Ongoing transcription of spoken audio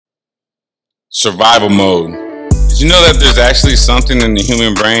Survival mode. Did you know that there's actually something in the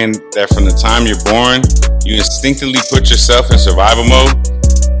human brain that from the time you're born, you instinctively put yourself in survival mode?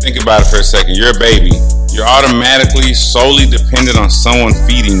 Think about it for a second. You're a baby. You're automatically solely dependent on someone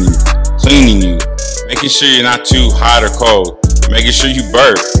feeding you, cleaning you, making sure you're not too hot or cold, making sure you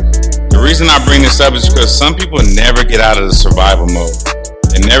burp. The reason I bring this up is because some people never get out of the survival mode.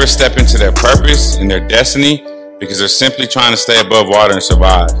 They never step into their purpose and their destiny because they're simply trying to stay above water and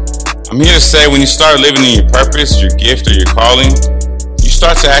survive. I'm here to say when you start living in your purpose, your gift, or your calling, you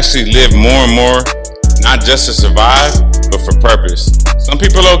start to actually live more and more, not just to survive, but for purpose. Some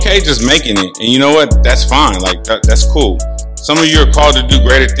people are okay just making it, and you know what? That's fine. That's cool. Some of you are called to do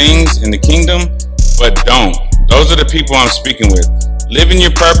greater things in the kingdom, but don't. Those are the people I'm speaking with. Live in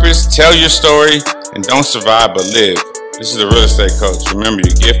your purpose, tell your story, and don't survive, but live. This is the Real Estate Coach. Remember,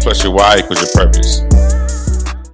 your gift plus your why equals your purpose.